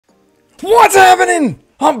What's happening?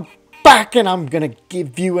 I'm back and I'm gonna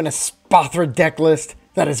give you an Espathra deck list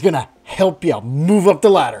that is gonna help you move up the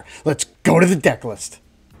ladder. Let's go to the deck list.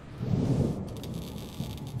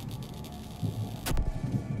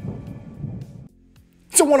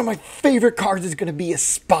 So one of my favorite cards is gonna be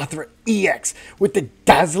Espathra EX with the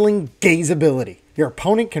Dazzling Gaze ability. Your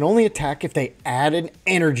opponent can only attack if they add an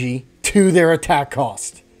energy to their attack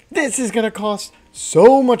cost. This is gonna cost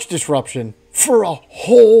so much disruption for a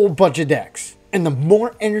whole bunch of decks. And the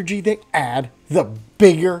more energy they add, the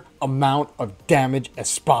bigger amount of damage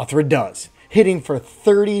Espathra does, hitting for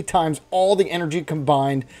 30 times all the energy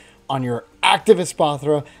combined on your active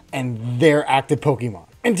Espathra and their active Pokemon.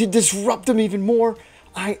 And to disrupt them even more,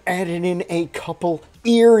 I added in a couple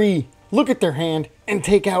Eri. Look at their hand and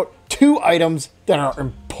take out 2 items that are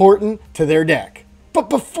important to their deck. But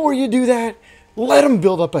before you do that, let them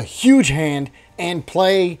build up a huge hand and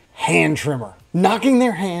play Hand Trimmer, knocking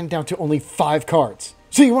their hand down to only 5 cards.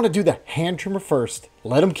 So you want to do the Hand Trimmer first,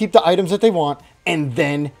 let them keep the items that they want, and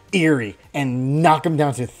then Eri, and knock them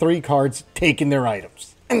down to 3 cards, taking their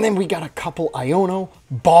items. And then we got a couple Iono,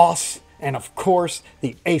 Boss, and of course,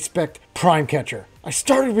 the Aspect Prime Catcher. I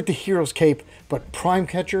started with the Hero's Cape, but Prime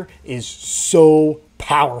Catcher is so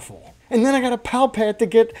powerful. And then I got a Pal Pad to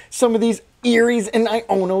get some of these Eris and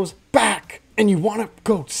Ionos back. And you want to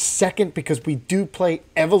go second because we do play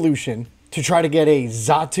Evolution to try to get a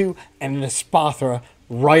Xatu and an Espathra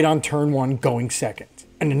right on turn 1 going second.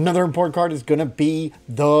 And another important card is going to be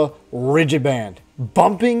the Rigid Band,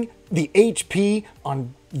 bumping the HP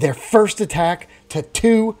on their first attack to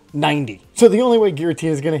 290. So the only way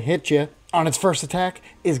Giratina is going to hit you on its first attack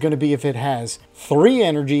is going to be if it has 3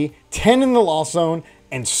 energy, 10 in the Lost Zone,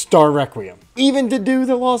 and Star Requiem. Even to do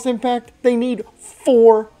the Lost Impact, they need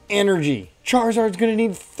 4 energy. Charizard's going to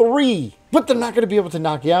need 3. But they're not going to be able to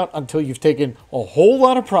knock you out until you've taken a whole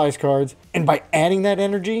lot of prize cards. And by adding that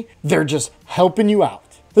energy, they're just helping you out.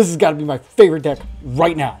 This has got to be my favorite deck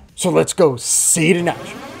right now. So let's go see it in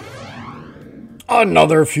action.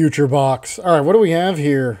 Another future box. All right, what do we have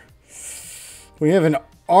here? We have an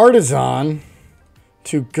Artazon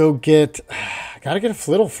to go get. Got to get a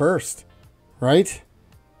Flittle first, right?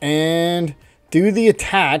 And do the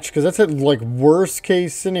attach, because that's a like worst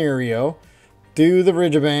case scenario. Do the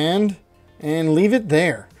Rigid Band and leave it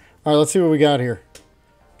there. All right, let's see what we got here.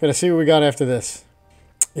 Gotta see what we got after this.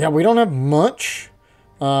 Yeah, we don't have much.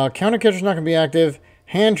 Counter Catcher's not gonna be active.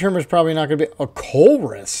 Hand Trimmer's probably not gonna be. A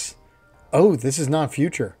Colress. Oh, this is not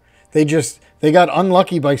future. They got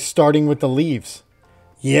unlucky by starting with the leaves.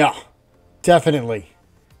 Yeah, definitely.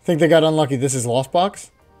 Think they got unlucky. This is Lost Box?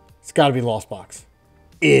 It's gotta be Lost Box.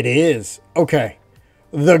 It is. Okay.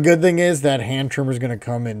 The good thing is that Hand Trimmer is going to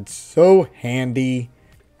come in so handy.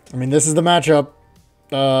 I mean, this is the matchup.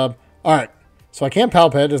 All right. So I can't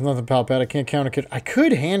Pal Pad. There's nothing Pal Pad. I can't Counter Catcher. I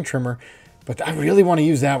could Hand Trimmer, but I really want to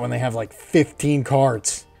use that when they have like 15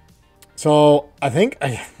 cards. So I think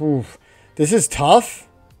this is tough.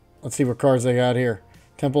 Let's see what cards they got here.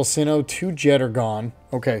 Temple Sinnoh, 2 Jet are gone.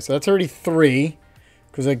 Okay, so that's already 3.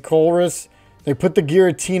 Because they Colress, they put the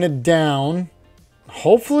Giratina down.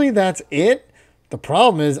 Hopefully that's it. The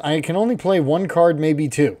problem is I can only play 1 card, maybe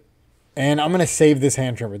 2. And I'm going to save this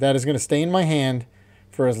Hand Trimmer. That is going to stay in my hand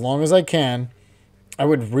for as long as I can. I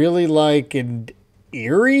would really like an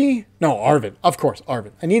Eri? No, Arven. Of course,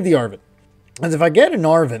 Arven. I need the Arven. As if I get an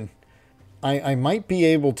Arven, I might be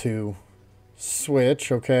able to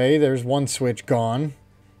switch. Okay, there's 1 switch gone.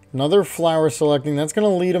 Another flower selecting. That's going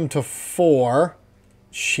to lead them to 4.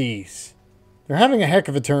 Jeez. They're having a heck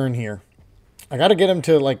of a turn here. I got to get them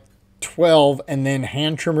to like 12 and then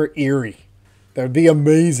Hand Trimmer Eri. That would be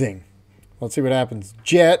amazing. Let's see what happens.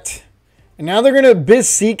 Jet. And now they're going to Abyss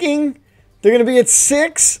Seeking. They're going to be at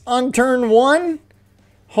 6 on turn 1.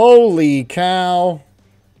 Holy cow.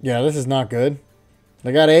 Yeah, this is not good.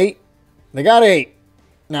 They got 8. They got 8.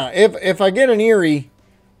 Now, if I get an Eri.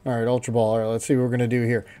 All right, Ultra Ball. All right, let's see what we're going to do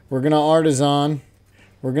here. We're going to Artazon.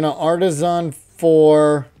 We're going to Artazon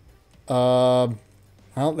for... well,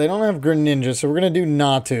 they don't have Greninja, so we're going to do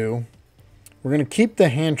Natu. We're going to keep the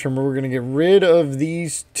Hand Trimmer. We're going to get rid of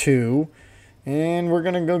these 2. And we're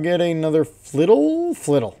going to go get another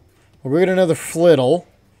Flittle. We'll get another Flittle.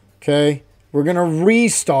 Okay. We're going to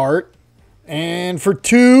restart. And for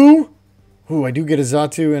 2... Ooh, I do get a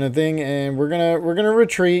Xatu and a thing. And we're gonna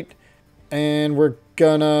retreat. And we're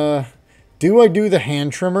gonna... Do I do the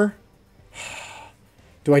Hand Trimmer?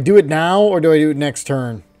 Do I do it now or do I do it next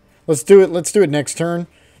turn? Let's do it next turn.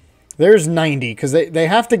 There's 90, because they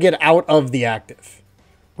have to get out of the active,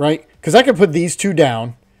 right? Because I could put these 2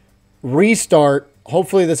 down, restart.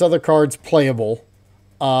 Hopefully this other card's playable.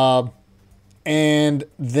 And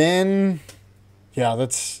then, yeah,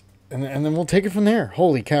 and then we'll take it from there.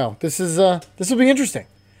 Holy cow. This will be interesting.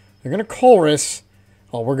 They're going to Chorus.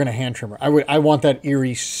 Oh, we're going to Hand Trimmer. I want that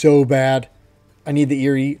Eri so bad. I need the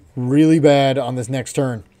Eri really bad on this next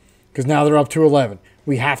turn. Because now they're up to 11.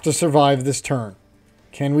 We have to survive this turn.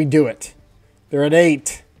 Can we do it? They're at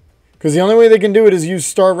 8. Because the only way they can do it is use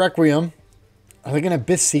Star Requiem. Are they going to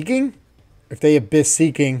Abyss Seeking? If they Abyss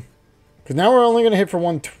Seeking. Because now we're only going to hit for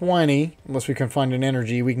 120. Unless we can find an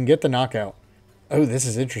energy. We can get the knockout. Oh, this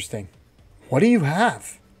is interesting. What do you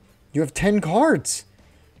have? You have 10 cards.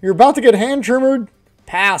 You're about to get Hand Trimmered.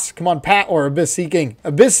 Pass. Come on, Pat. Or Abyss Seeking.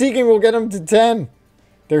 Abyss Seeking will get them to 10.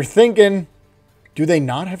 They're thinking, do they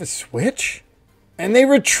not have a switch? And they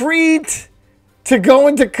retreat to go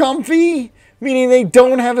into Comfy. Meaning they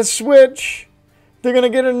don't have a switch. They're going to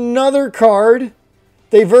get another card.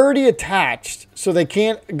 They've already attached. So they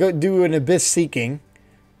can't go do an Abyss Seeking.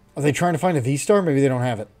 Are they trying to find a VStar? Maybe they don't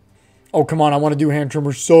have it. Oh, come on. I want to do Hand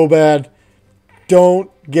Trimmer so bad.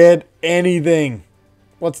 Don't get anything.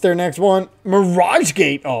 What's their next one? Mirage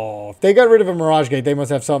Gate. Oh, if they got rid of a Mirage Gate, they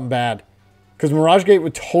must have something bad. Because Mirage Gate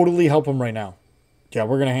would totally help them right now. Yeah,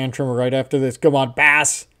 we're going to Hand Trimmer right after this. Come on,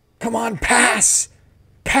 pass. Come on, pass.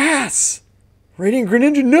 Pass. Radiant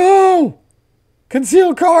Greninja. No.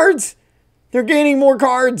 Conceal cards. They're gaining more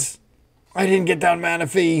cards. I didn't get down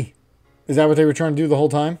Manaphy. Is that what they were trying to do the whole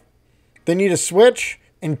time? They need a switch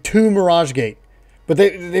and 2 Mirage Gate. But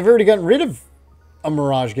they've already gotten rid of a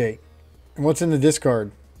Mirage Gate. And what's in the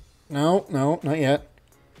discard? No, not yet.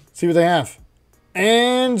 See what they have.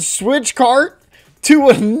 And switch cart to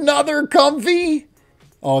another Comfy.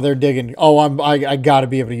 Oh, they're digging. Oh, I got to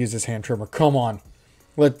be able to use this Hand Trimmer. Come on.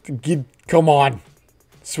 Come on.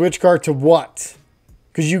 Switch cart to what?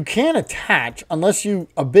 Because you can't attach unless you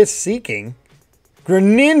Abyss Seeking.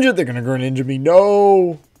 Greninja. They're going to Greninja me.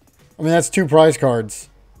 No. I mean, that's 2 prize cards.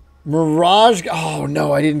 Mirage. Oh,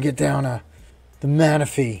 no. I didn't get down the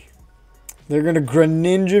Manaphy. They're going to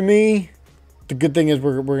Greninja me. The good thing is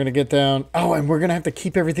we're going to get down. Oh, and we're going to have to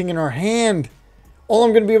keep everything in our hand. All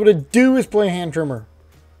I'm going to be able to do is play Hand Trimmer.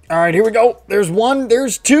 All right, here we go. There's 1.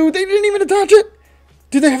 There's 2. They didn't even attach it.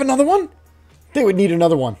 Do they have another one? They would need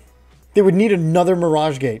another one. They would need another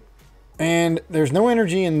Mirage Gate. And there's no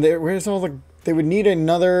energy in there. Where's all the... They would need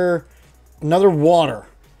another water.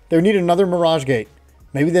 They would need another Mirage Gate.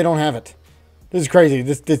 Maybe they don't have it. This is crazy.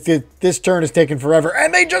 This turn is taking forever.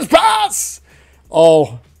 And they just pass!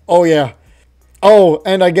 Oh yeah. Oh,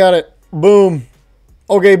 and I got it. Boom.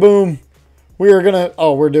 Okay, boom. We are gonna...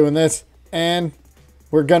 Oh, we're doing this. And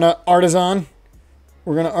we're gonna Artazon.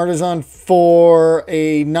 We're gonna Artazon for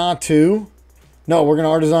a Natu. No, we're gonna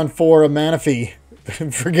Artazon for a Manaphy.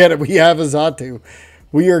 Forget it. We have a Xatu.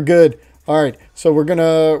 We are good. All right. So we're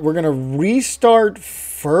gonna restart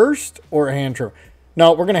first or Hand Trimmer.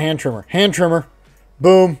 No, we're gonna Hand Trimmer. Hand Trimmer.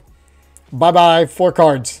 Boom. Bye bye. 4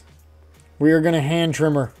 cards. We are gonna Hand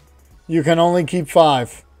Trimmer. You can only keep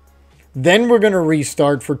 5. Then we're gonna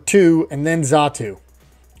restart for 2 and then Xatu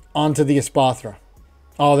onto the Espathra.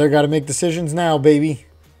 Oh, they've got to make decisions now, baby.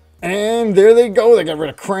 And there they go. They got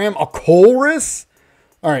rid of Cram. A Chorus.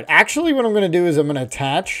 All right. Actually, what I'm going to do is I'm going to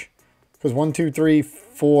attach. Because 1, 2, 3,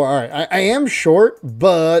 4. All right. I am short,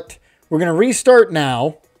 but we're going to restart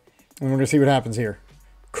now. And we're going to see what happens here.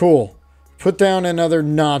 Cool. Put down another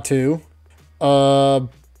Natu.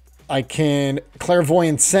 I can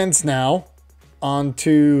Clairvoyant Sense now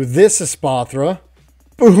onto this Espathra.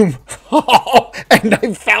 Boom. And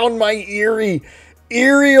I found my Eri.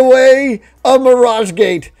 Eri away, a Mirage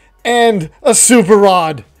Gate, and a Super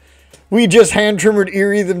Rod. We just Hand Trimmered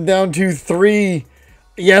Eri them down to 3.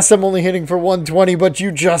 Yes, I'm only hitting for 120, but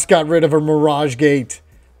you just got rid of a Mirage Gate.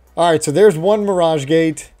 All right, so there's 1 Mirage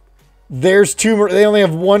Gate. There's 2. They only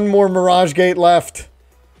have 1 more Mirage Gate left.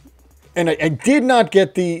 And I did not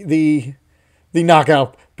get the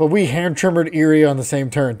knockout, but we Hand Trimmered Eri on the same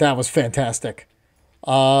turn. That was fantastic.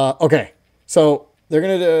 Okay, so... They're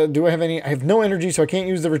going to, do I have any? I have no energy, so I can't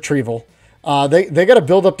use the retrieval. They got to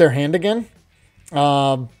build up their hand again.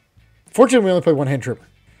 Fortunately, we only played 1 Hand Trimmer.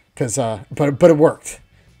 But it worked.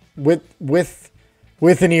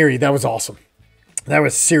 With an Eri, that was awesome. That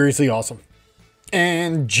was seriously awesome.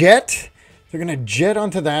 And Jet, they're going to Jet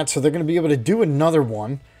onto that, so they're going to be able to do another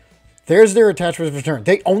one. There's their attachment return.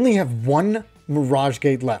 They only have 1 Mirage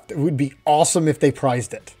Gate left. It would be awesome if they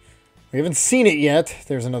prized it. We haven't seen it yet.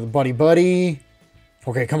 There's another Buddy-Buddy.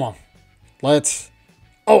 Okay, come on. Let's...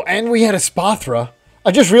 Oh, and we had a Espathra.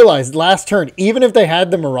 I just realized last turn, even if they had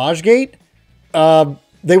the Mirage Gate,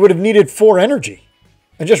 they would have needed 4 energy.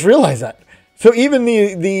 I just realized that. So even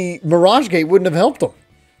the Mirage Gate wouldn't have helped them.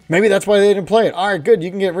 Maybe that's why they didn't play it. All right, good. You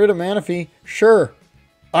can get rid of Manaphy. Sure.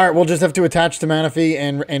 All right, we'll just have to attach to Manaphy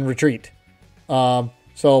and retreat. So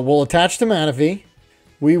we'll attach to Manaphy.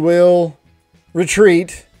 We will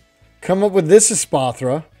retreat. Come up with this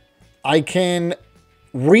Espathra. I can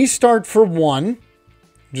restart for 1,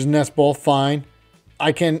 which is Nest Ball, fine.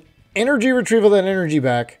 I can energy retrieval that energy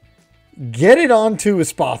back, get it onto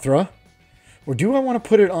Espathra, or do I want to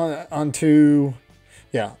put it onto?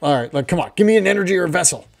 Yeah, all right. Like, come on, give me an energy or a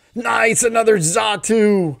vessel. Nice, another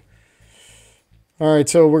Xatu. All right,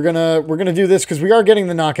 so we're gonna do this because we are getting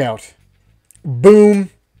the knockout. Boom.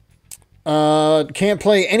 Can't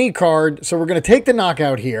play any card, so we're gonna take the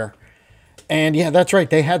knockout here. And yeah, that's right.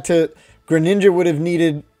 They had to. Greninja would have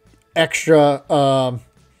needed extra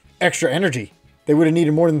energy. They would have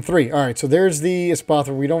needed more than 3. All right, so there's the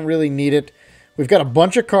Espathra. We don't really need it. We've got a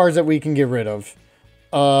bunch of cards that we can get rid of.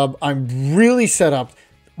 I'm really set up.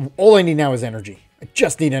 All I need now is energy. I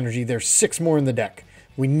just need energy. There's 6 more in the deck.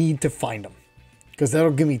 We need to find them because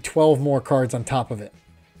that'll give me 12 more cards on top of it.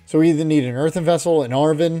 So we either need an Earthen Vessel, an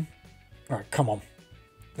Arven. All right, come on.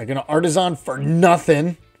 They're going to Artazon for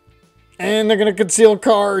nothing. And they're going to conceal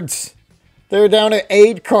cards. They're down to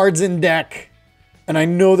 8 cards in deck. And I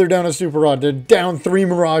know they're down a Super Rod. They're down 3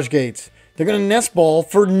 Mirage Gates. They're going to Nest Ball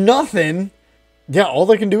for nothing. Yeah, all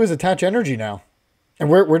they can do is attach energy now. And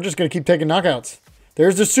we're just going to keep taking knockouts.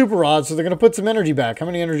 There's the Super Rod, so they're going to put some energy back. How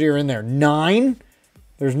many energy are in there? 9?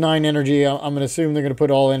 There's 9 energy. I'm going to assume they're going to put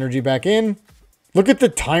all energy back in. Look at the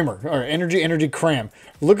timer. All right, energy cram.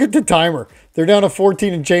 Look at the timer. They're down to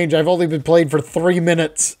 14 and change. I've only been played for 3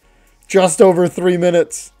 minutes. Just over 3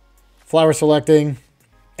 minutes. Flower selecting.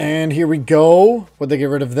 And here we go. What'd they get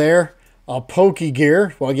rid of there?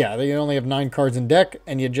 Pokegear. Well, yeah, they only have 9 cards in deck,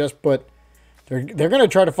 and you just put... They're going to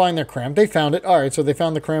try to find their cram. They found it. All right, so they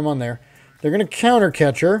found the cram on there. They're going to counter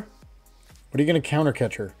catcher. What are you going to counter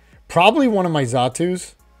catcher? Probably one of my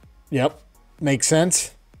Xatus. Yep, makes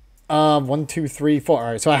sense. 1, 2, 3, 4.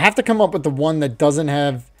 All right, so I have to come up with the one that doesn't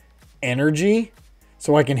have energy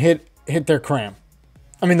so I can hit their cram.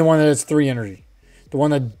 I mean, the one that has 3 energy. The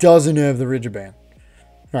one that doesn't have the Rigid Band.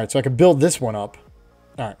 All right, so I can build this one up.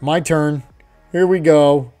 All right, my turn. Here we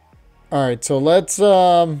go. All right, so let's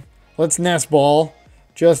Nest Ball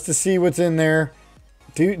just to see what's in there.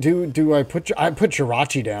 I put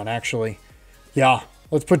Jirachi down, actually. Yeah,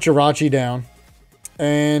 let's put Jirachi down.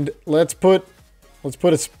 And let's put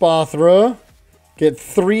Espathra. Get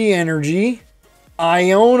 3 energy.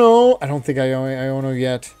 Iono. I don't think Iono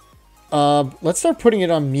yet. Let's start putting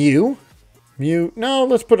it on Mew. No,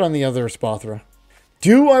 let's put it on the other Espathra.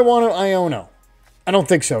 Do I want to Iono? I don't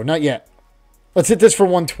think so. Not yet. Let's hit this for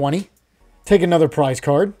 120. Take another prize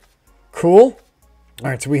card. Cool. All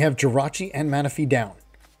right, so we have Jirachi and Manaphy down.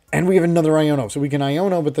 And we have another Iono. So we can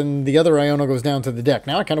Iono, but then the other Iono goes down to the deck.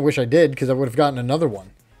 Now I kind of wish I did because I would have gotten another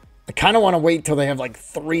one. I kind of want to wait till they have like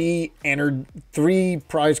 3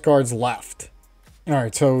 prize cards left. All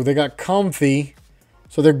right, so they got Comfy.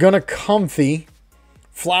 So they're going to Comfy.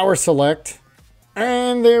 Flower Select.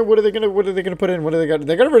 And what are they gonna put in? What do they got?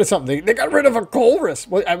 They got rid of something. They got rid of a Colress.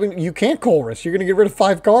 Well, I mean, you can't Colress. You're gonna get rid of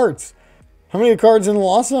 5 cards. How many cards in the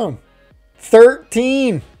Lost Zone?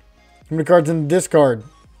 13. How many cards in the discard?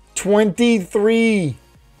 23.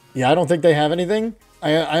 Yeah, I don't think they have anything.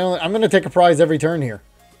 I'm gonna take a prize every turn here.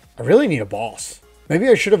 I really need a boss. Maybe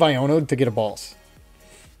I should have Iono'd to get a boss.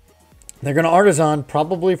 They're gonna Artazon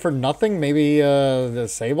probably for nothing. Maybe the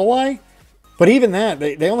Sableye. But even that,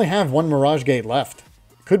 they only have 1 Mirage Gate left.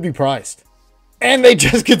 Could be priced. And they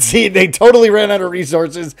just concede. They totally ran out of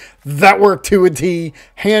resources. That worked to a T.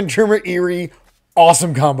 Hand Trimmer Eri.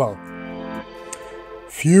 Awesome combo.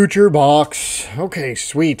 Future box. Okay,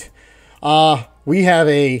 sweet. We have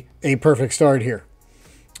a perfect start here.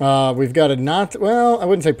 We've got a well, I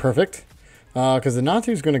wouldn't say perfect. Because the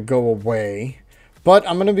Natu's going to go away. But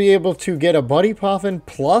I'm going to be able to get a Buddy Poffin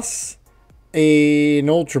plus an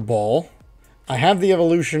Ultra Ball. I have the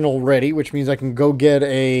evolution already, which means I can go get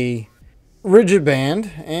a Rigid Band.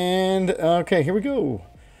 And, okay, here we go. All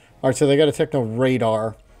right, so they got a Techno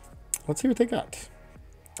Radar. Let's see what they got.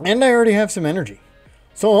 And I already have some energy.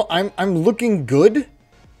 So I'm looking good.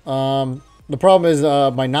 The problem is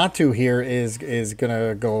my Natu here is going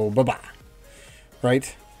to go bye-bye.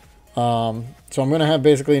 Right? So I'm going to have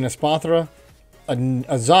basically an Espathra, a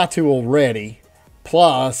Xatu already,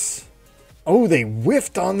 plus... Oh, they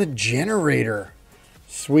whiffed on the generator.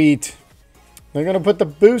 Sweet. They're going to put the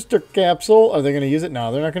booster capsule. Are they going to use it?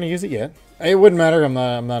 No, they're not going to use it yet. It wouldn't matter. I'm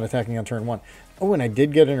not attacking on turn 1. Oh, and I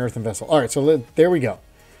did get an Earthen Vessel. All right, so there we go.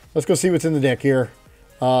 Let's go see what's in the deck here.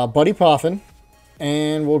 Buddy Poffin.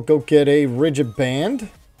 And we'll go get a Rigid Band.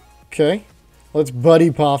 Okay. Let's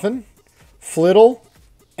Buddy Poffin, Flittle,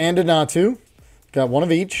 and a Natu. Got one of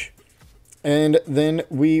each. And then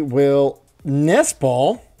we will Nest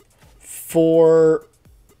Ball for...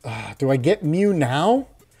 do I get Mew now?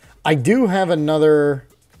 I do have another...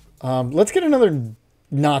 let's get another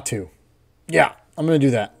Natu. Yeah, I'm going to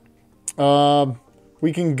do that.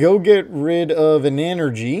 We can go get rid of an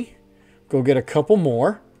energy. Go get a couple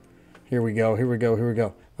more. Here we go, here we go, here we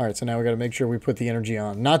go. All right, so now we got to make sure we put the energy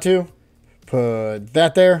on Natu. Put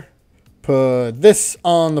that there. Put this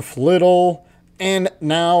on the Flittle. And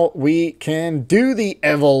now we can do the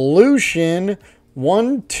evolution.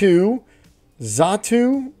 1, 2,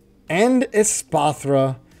 Xatu and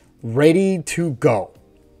Espathra ready to go.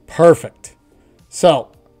 Perfect.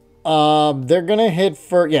 So, they're going to hit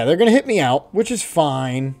for... Yeah, they're going to hit me out, which is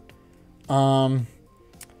fine.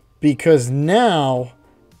 Because now...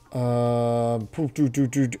 oh,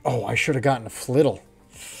 I should have gotten a Flittle.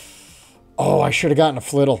 Oh, I should have gotten a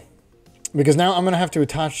Flittle. Because now I'm going to have to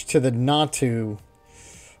attach to the Natu.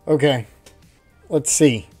 Okay. Let's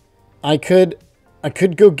see. I could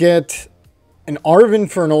go get an Arven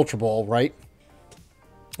for an Ultra Ball, right?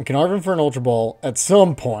 I can Arven for an Ultra Ball at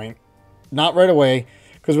some point. Not right away.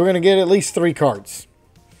 Because we're going to get at least 3 cards.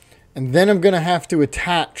 And then I'm going to have to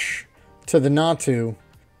attach to the Natu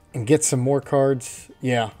and get some more cards.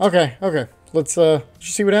 Yeah. Okay. Okay. Let's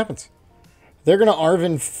just see what happens. They're going to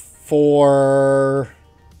Arven for...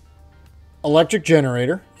 Electric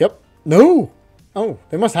Generator. Yep. No. Oh,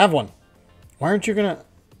 they must have one. Why aren't you going to...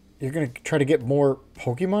 You're going to try to get more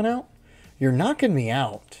Pokemon out? You're knocking me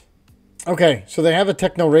out. Okay, so they have a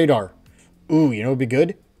Techno Radar. Ooh, you know what would be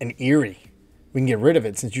good? An Eri. We can get rid of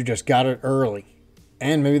it since you just got it early.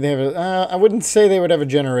 And maybe they have a... I wouldn't say they would have a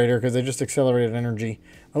generator because they just accelerated energy.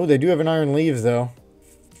 Oh, they do have an Iron Leaves, though.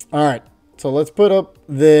 All right, so let's put up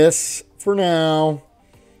this for now.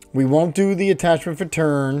 We won't do the attachment for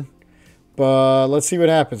turn. But let's see what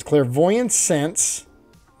happens. Clairvoyant Sense.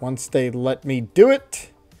 Once they let me do it.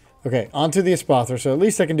 Okay, onto the Espathra. So at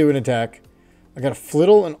least I can do an attack. I got a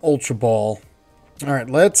Flittle and Ultra Ball. All right,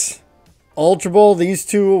 let's Ultra Ball these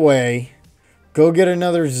 2 away. Go get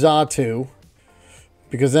another Xatu.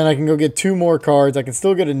 Because then I can go get 2 more cards. I can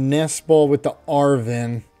still get a Nest Ball with the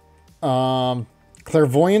Arven.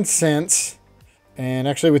 Clairvoyant Sense. And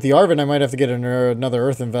actually with the Arven, I might have to get another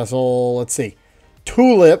Earthen Vessel. Let's see.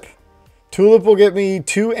 Tulip. Tulip will get me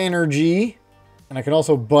 2 energy. And I can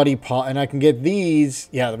also Buddy Poffin. And I can get these.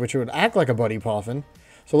 Yeah, which would act like a Buddy Poffin.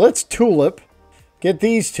 So let's Tulip. Get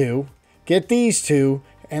these 2. Get these 2.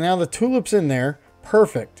 And now the Tulip's in there.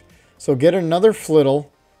 Perfect. So get another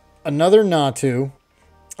Flittle. Another Natu.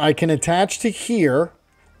 I can attach to here.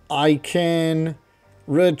 I can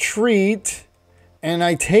retreat. And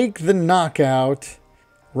I take the knockout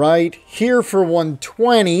right here for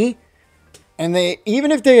 120. And they,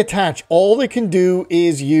 even if they attach, all they can do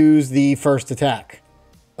is use the first attack.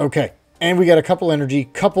 Okay. And we got a couple energy,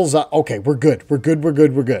 couples. Okay, we're good. We're good. We're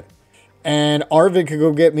good. We're good. And Arven could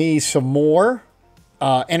go get me some more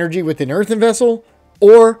energy with an Earthen Vessel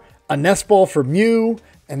or a Nest Ball for Mew.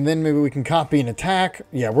 And then maybe we can copy an attack.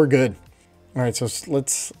 Yeah, we're good. All right, so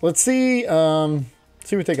let's see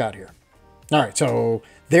what they got here. All right, so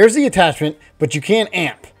there's the attachment, but you can't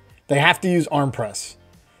amp. They have to use arm press.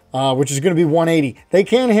 Which is going to be 180. They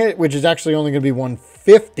can hit, which is actually only going to be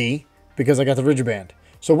 150 because I got the Rigid Band.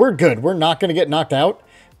 So we're good. We're not going to get knocked out.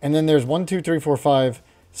 And then there's 1, 2, 3, 4, 5,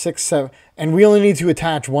 6, 7. And we only need to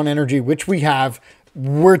attach 1 energy, which we have.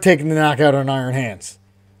 We're taking the knockout on Iron Hands.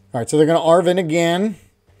 All right, so they're going to Arven again,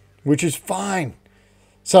 which is fine.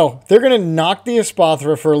 So they're going to knock the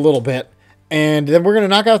Espathra for a little bit. And then we're going to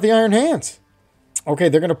knock out the Iron Hands. Okay,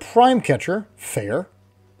 they're going to Prime Catcher. Fair.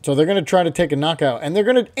 So they're going to try to take a knockout. And they're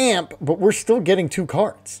going to amp, but we're still getting 2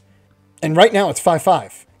 cards. And right now it's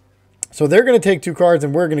 5-5. So they're going to take 2 cards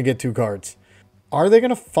and we're going to get 2 cards. Are they going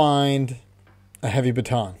to find a Heavy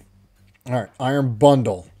Baton? All right, Iron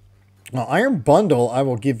Bundle. Now, Iron Bundle, I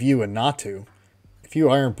will give you a Natu. If you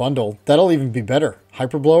Iron Bundle, that'll even be better.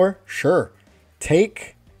 Hyper Blower? Sure.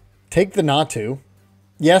 Take the Natu.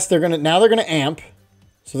 Yes, they're going to, now they're going to amp.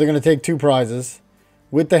 So they're going to take 2 prizes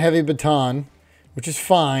with the Heavy Baton, which is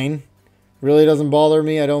fine. Really doesn't bother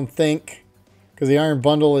me, I don't think, because the Iron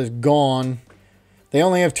Bundle is gone. They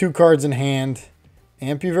only have 2 cards in hand.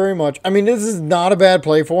 Amp you very much. I mean, this is not a bad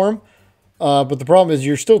play for him, but the problem is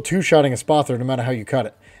you're still 2-shotting a Espathra no matter how you cut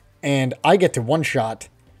it. And I get to 1-shot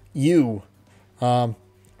you. Right,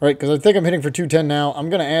 because I think I'm hitting for 210 now. I'm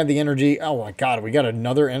going to add the energy. Oh my god, we got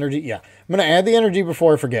another energy? Yeah. I'm going to add the energy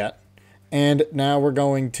before I forget. And now we're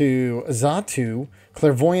going to Xatu,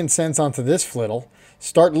 Clairvoyant Sense onto this Flittle.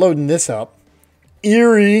 Start loading this up.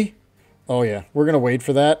 Eri. Oh, yeah. We're going to wait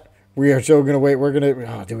for that. We are so going to wait. We're going to...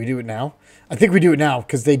 Oh, do we do it now? I think we do it now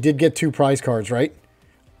because they did get 2 prize cards, right?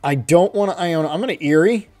 I don't want to Iono. I'm going to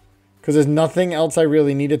Eri because there's nothing else I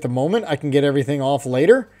really need at the moment. I can get everything off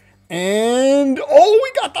later. And... Oh,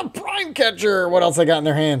 we got the Prime Catcher. What else I got in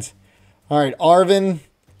their hands? All right, Arven.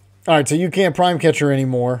 All right, so you can't Prime Catcher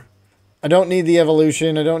anymore. I don't need the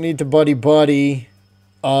evolution. I don't need the Buddy-Buddy.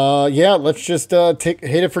 Yeah, let's just hit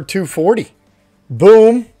it for 240.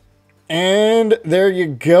 Boom. And there you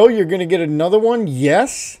go. You're going to get another one.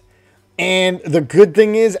 Yes. And the good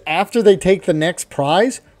thing is, after they take the next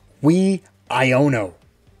prize, we Iono.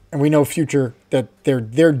 And we know future that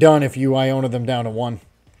they're done if you Iono them down to 1.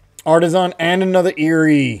 Artazon and another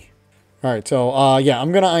Eri. All right, so yeah,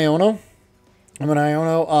 I'm going to Iono.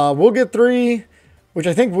 We'll get 3, which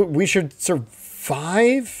I think we should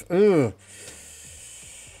survive. Ugh.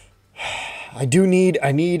 I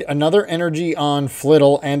need another energy on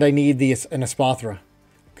Flittle, and I need an Espathra.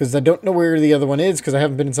 Because I don't know where the other one is, because I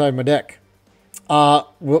haven't been inside my deck.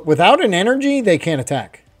 Without an energy, they can't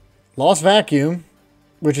attack. Lost Vacuum,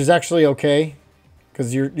 which is actually okay.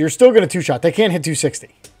 Because you're still going to 2-shot. They can't hit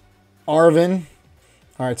 260. Arven.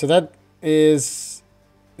 Alright, so that is...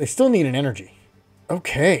 They still need an energy.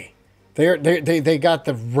 Okay. They got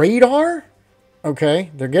the radar?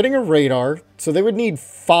 Okay, they're getting a radar. So they would need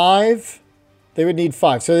 5. They would need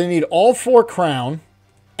 5. So they need all 4 crown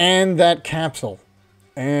and that capsule.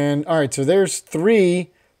 And, all right, so there's 3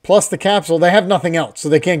 plus the capsule. They have nothing else, so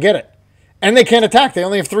they can't get it. And they can't attack. They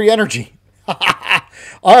only have 3 energy.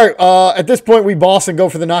 All right, at this point, we boss and go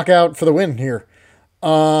for the knockout for the win here.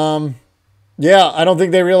 Yeah, I don't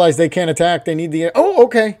think they realize they can't attack. They need the... Oh,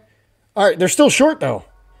 okay. All right, they're still short, though.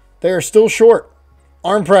 They are still short.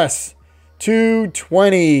 Arm press.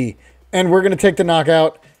 220. And we're going to take the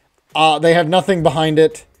knockout. They have nothing behind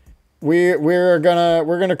it. We're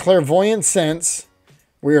gonna Clairvoyant Sense.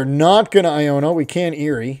 We are not gonna Iono. We can't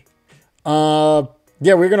Eri. Yeah,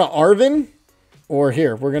 we're gonna Arven. Or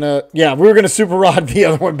here, we're gonna Super Rod the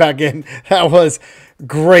other one back in. That was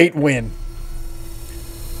great win.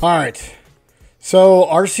 Alright. So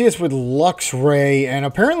Arceus with Luxray, and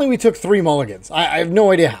apparently we took 3 mulligans. I have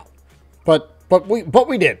no idea how. But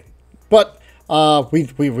we did. But we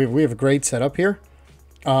have a great setup here.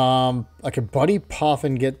 I could Buddy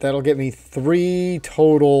Poffin that'll get me 3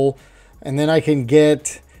 total, and then I can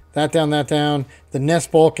get that down. The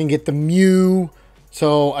Nest Ball can get the Mew,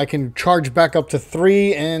 so I can charge back up to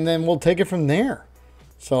 3, and then we'll take it from there.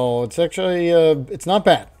 So it's actually it's not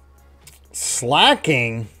bad.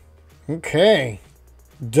 Slacking, okay.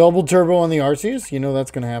 Double turbo on the Arceus, you know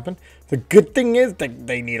that's gonna happen. The good thing is that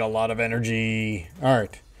they need a lot of energy. All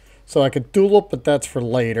right, so I could Tulip, but that's for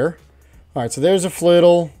later. All right, so there's a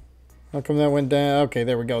Flittle. How come that went down? Okay,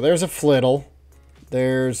 there we go. There's a Flittle.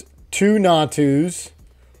 There's 2 Natus.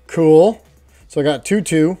 Cool. So I got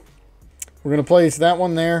 2-2. We're going to place that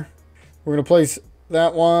one there. We're going to place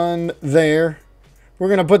that one there. We're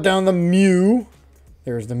going to put down the Mew.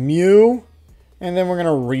 There's the Mew. And then we're going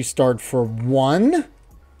to restart for 1. Let's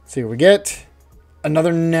see what we get.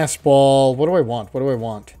 Another Nest Ball. What do I want? What do I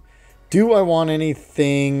want? Do I want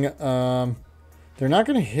anything... They're not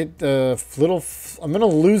going to hit the Flittle. I'm going to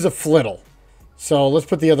lose a Flittle. So let's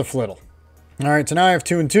put the other Flittle. All right, so now I have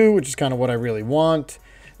 2 and 2, which is kind of what I really want.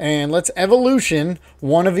 And let's evolution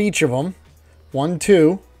 1 of each of them. 1,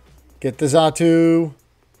 2. Get the Xatu.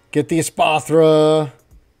 Get the Espathra.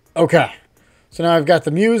 Okay. So now I've got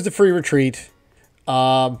the Mew as the free retreat.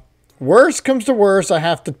 Worst comes to worst, I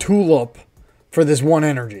have to Tulip for this 1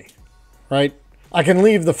 energy. Right? I can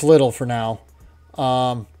leave the Flittle for now.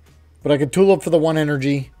 But I could Tulip for the 1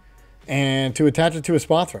 energy and to attach it to a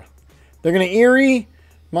Espathra. They're going to Eri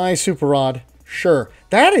my Super Rod. Sure.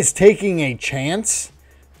 That is taking a chance.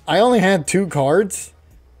 I only had 2 cards.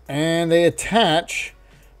 And they attach.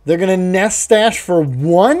 They're going to Nest Stash for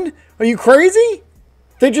 1? Are you crazy?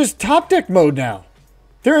 They just top deck mode now.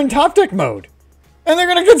 They're in top deck mode. And they're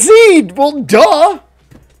going to concede. Well, duh.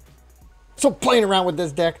 So playing around with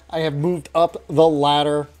this deck, I have moved up the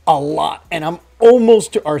ladder a lot. And I'm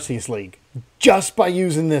almost to Arceus League just by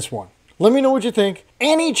using this one. Let me know what you think.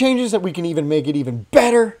 Any changes that we can even make it even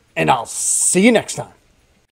better. And I'll see you next time.